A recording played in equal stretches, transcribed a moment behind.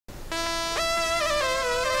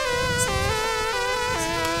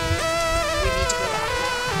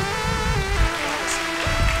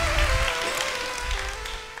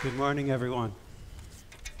Good morning, everyone.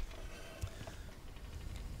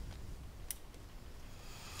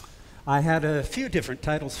 I had a few different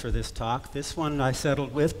titles for this talk. This one I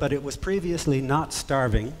settled with, but it was previously Not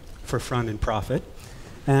Starving for Fun and Profit,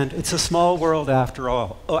 and it's a small world after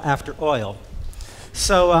oil.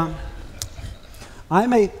 So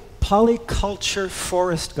I'm a polyculture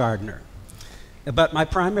forest gardener, but my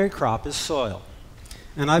primary crop is soil.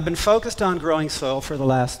 And I've been focused on growing soil for the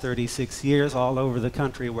last 36 years all over the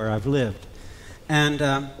country where I've lived.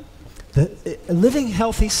 And living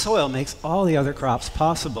healthy soil makes all the other crops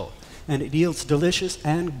possible. And it yields delicious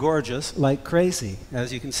and gorgeous like crazy,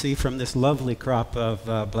 as you can see from this lovely crop of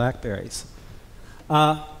blackberries.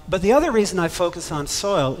 But the other reason I focus on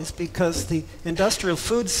soil is because the industrial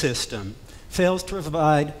food system fails to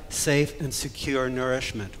provide safe and secure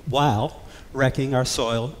nourishment while wrecking our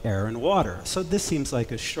soil, air, and water. So this seems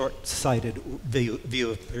like a short-sighted view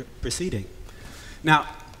of proceeding. Now,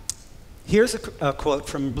 here's a quote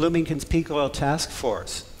from Bloomington's Peak Oil Task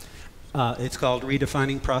Force. It's called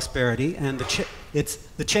Redefining Prosperity, and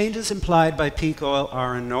the changes implied by peak oil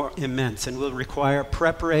are immense and will require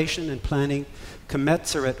preparation and planning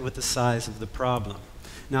commensurate with the size of the problem.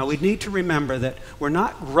 Now, we need to remember that we're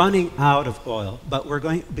not running out of oil, but we're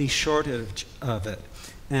going to be shortage of it.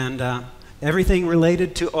 And everything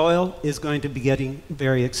related to oil is going to be getting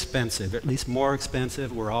very expensive, at least more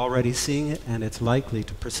expensive. We're already seeing it, and it's likely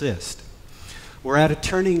to persist. We're at a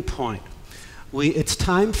turning point. It's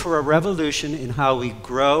time for a revolution in how we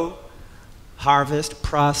grow, harvest,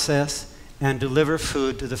 process, and deliver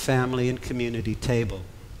food to the family and community table.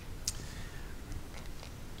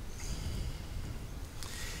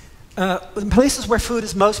 In places where food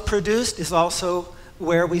is most produced is also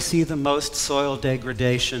where we see the most soil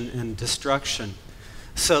degradation and destruction.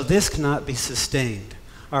 So this cannot be sustained.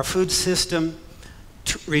 Our food system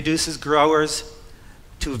reduces growers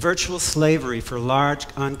to virtual slavery for large,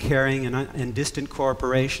 uncaring, and distant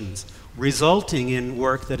corporations, resulting in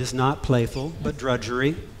work that is not playful, but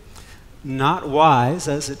drudgery, not wise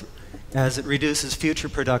as it reduces future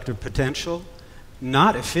productive potential,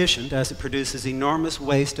 not efficient as it produces enormous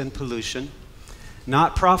waste and pollution,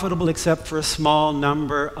 not profitable except for a small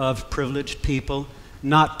number of privileged people,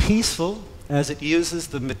 not peaceful as it uses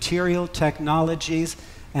the material technologies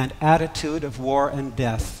and attitude of war and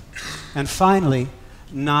death, and finally,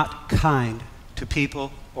 not kind to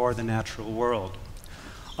people or the natural world.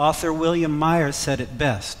 Author William Myers said it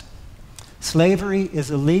best: slavery is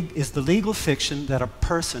the legal fiction that a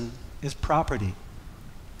person is property.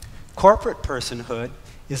 Corporate personhood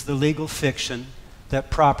is the legal fiction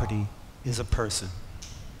that property is a person.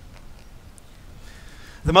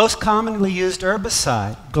 The most commonly used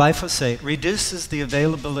herbicide, glyphosate, reduces the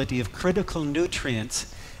availability of critical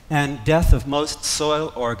nutrients and death of most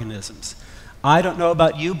soil organisms. I don't know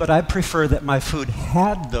about you, but I prefer that my food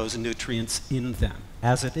had those nutrients in them.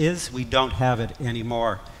 As it is, we don't have it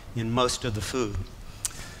anymore in most of the food.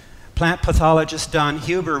 Plant pathologist Don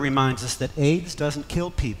Huber reminds us that AIDS doesn't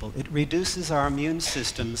kill people. It reduces our immune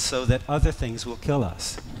system so that other things will kill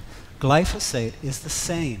us. Glyphosate is the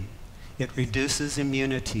same. It reduces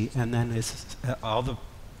immunity and then is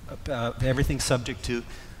everything subject to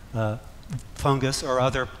fungus or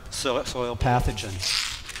other soil pathogens.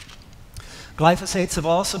 Glyphosates have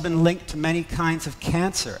also been linked to many kinds of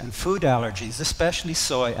cancer and food allergies, especially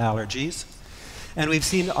soy allergies. And we've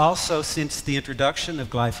seen also, since the introduction of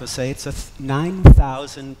glyphosates, a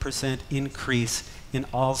 9,000% increase in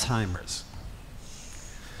Alzheimer's.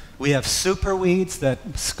 We have superweeds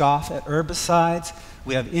that scoff at herbicides.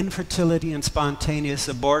 We have infertility and spontaneous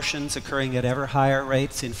abortions occurring at ever higher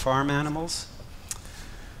rates in farm animals.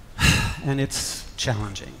 And it's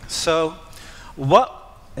challenging. So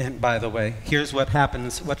and by the way, here's what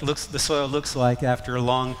happens, the soil looks like after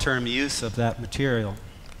long-term use of that material.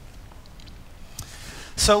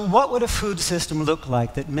 So what would a food system look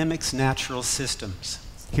like that mimics natural systems?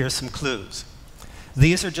 Here's some clues.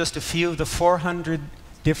 These are just a few of the 400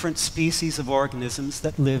 different species of organisms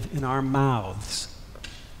that live in our mouths.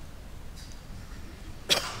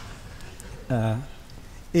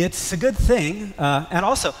 It's a good thing, and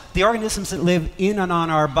also the organisms that live in and on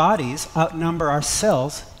our bodies outnumber our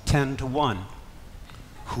cells 10 to 1.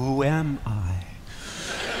 Who am I?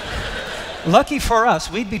 Lucky for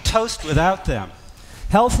us, we'd be toast without them.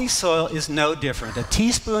 Healthy soil is no different. A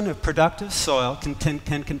teaspoon of productive soil can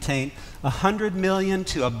contain 100 million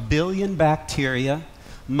to 1 billion bacteria,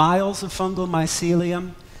 miles of fungal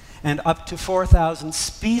mycelium, and up to 4,000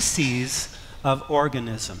 species of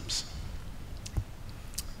organisms.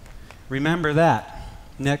 Remember that.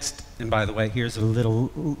 Next, and by the way, here's a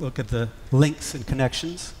little look at the links and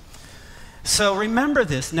connections. So remember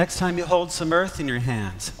this next time you hold some earth in your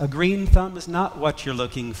hands. A green thumb is not what you're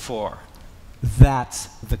looking for. That's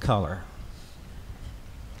the color.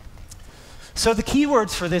 So the key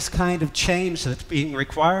words for this kind of change that's being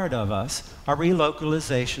required of us are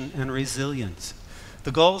relocalization and resilience.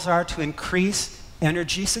 The goals are to increase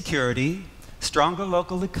energy security, stronger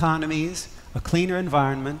local economies, a cleaner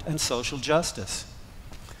environment, and social justice.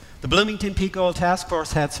 The Bloomington Peak Oil Task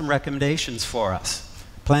Force had some recommendations for us.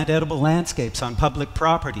 Plant edible landscapes on public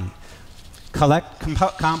property, collect,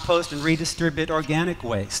 compost, and redistribute organic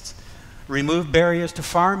wastes, remove barriers to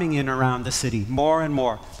farming in and around the city, more and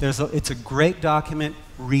more. It's a great document,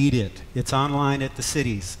 read it. It's online at the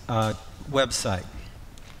city's website.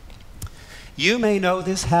 You may know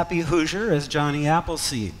this happy Hoosier as Johnny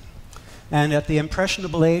Appleseed. And at the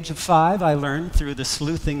impressionable age of 5, I learned through the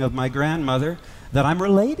sleuthing of my grandmother that I'm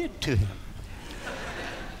related to him.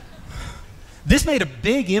 This made a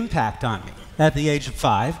big impact on me at the age of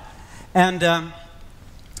 5, and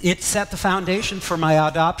it set the foundation for my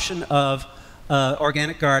adoption of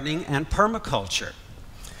organic gardening and permaculture.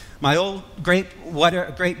 My old great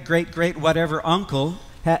whatever uncle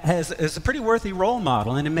is a pretty worthy role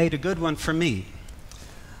model, and it made a good one for me.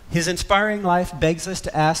 His inspiring life begs us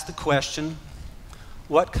to ask the question,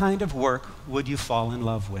 what kind of work would you fall in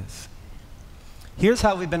love with? Here's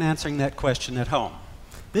how we've been answering that question at home.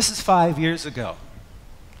 This is 5 years ago.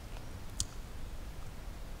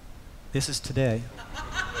 This is today.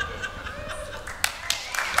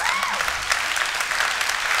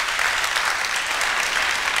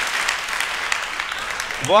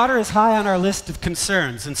 Water is high on our list of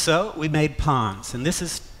concerns, and so we made ponds. And this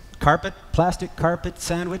is plastic carpet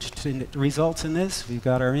sandwiched, and it results in this. We've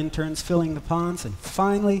got our interns filling the ponds, and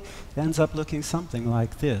finally it ends up looking something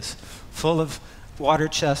like this, full of water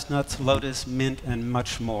chestnuts, lotus, mint, and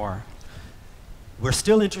much more. We're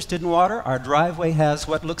still interested in water. Our driveway has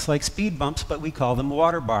what looks like speed bumps, but we call them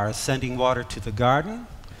water bars, sending water to the garden.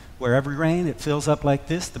 Where every rain, it fills up like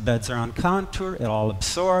this. The beds are on contour. It all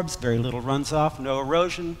absorbs. Very little runs off. No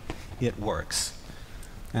erosion. It works.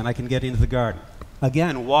 And I can get into the garden.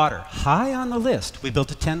 Again, water, high on the list. We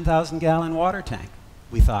built a 10,000-gallon water tank.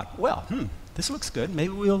 We thought, well, this looks good.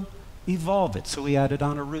 Maybe we'll evolve it. So we added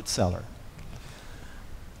on a root cellar.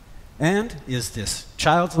 And is this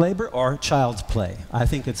child's labor or child's play? I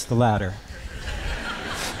think it's the latter.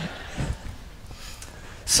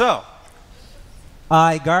 So,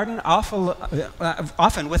 I garden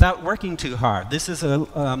often without working too hard. This is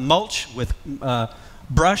a mulch with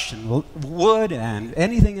brush and wood and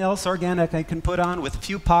anything else organic I can put on with a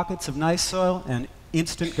few pockets of nice soil and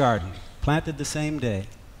instant garden, planted the same day.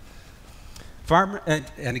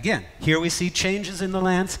 And again, here we see changes in the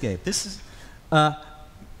landscape. This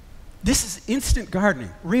is instant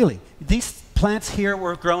gardening, really. These plants here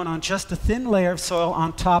were grown on just a thin layer of soil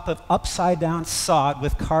on top of upside-down sod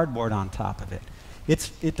with cardboard on top of it.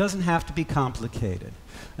 It doesn't have to be complicated.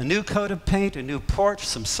 A new coat of paint, a new porch,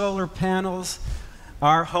 some solar panels.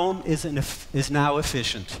 Our home is now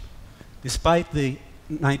efficient, despite the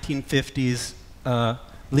 1950s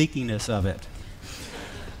leakiness of it.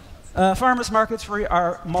 Farmers markets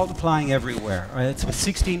are multiplying everywhere. Right? It's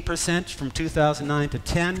 16% from 2009 to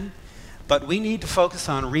 10. But we need to focus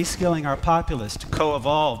on reskilling our populace to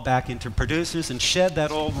co-evolve back into producers and shed that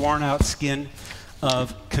old worn-out skin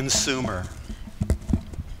of consumer.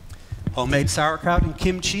 Homemade sauerkraut and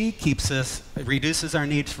kimchi reduces our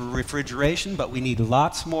need for refrigeration, but we need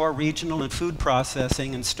lots more regional and food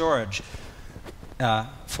processing and storage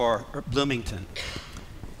for Bloomington.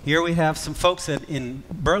 Here we have some folks in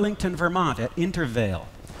Burlington, Vermont, at Intervale.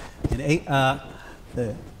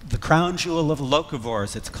 The crown jewel of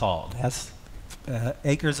locavores, it's called. It has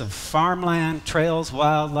acres of farmland, trails,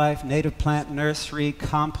 wildlife, native plant nursery,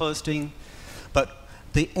 composting. But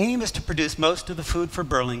the aim is to produce most of the food for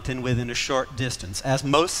Burlington within a short distance, as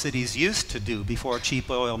most cities used to do before cheap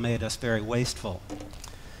oil made us very wasteful.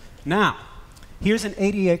 Now, here's an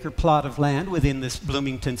 80-acre plot of land within this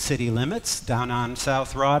Bloomington city limits, down on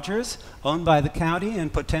South Rogers, owned by the county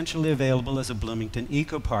and potentially available as a Bloomington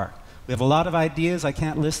eco-park. We have a lot of ideas. I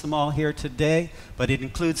can't list them all here today, but it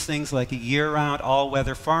includes things like a year-round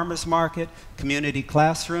all-weather farmers market, community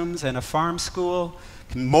classrooms and a farm school,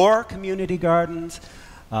 more community gardens,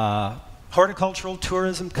 horticultural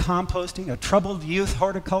tourism, composting, a troubled youth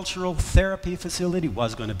horticultural therapy facility,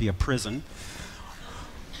 was going to be a prison,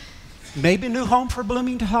 maybe a new home for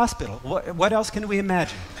Bloomington Hospital. What else can we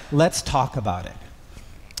imagine? Let's talk about it.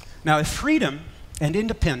 Now, if freedom and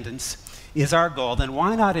independence is our goal, then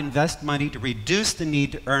why not invest money to reduce the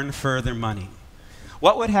need to earn further money?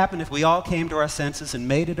 What would happen if we all came to our senses and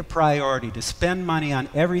made it a priority to spend money on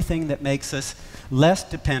everything that makes us less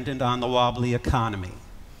dependent on the wobbly economy?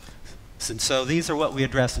 And so these are what we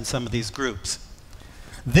address in some of these groups.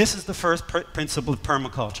 This is the first principle of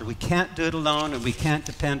permaculture. We can't do it alone, and we can't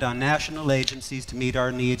depend on national agencies to meet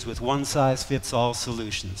our needs with one-size-fits-all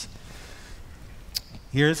solutions.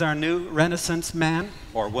 Here's our new Renaissance man,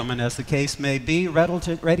 or woman as the case may be,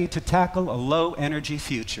 ready to tackle a low-energy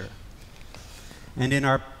future. And in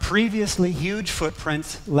our previously huge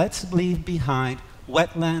footprints, let's leave behind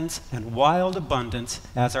wetlands and wild abundance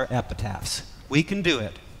as our epitaphs. We can do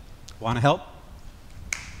it. Want to help?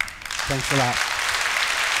 Thanks a lot.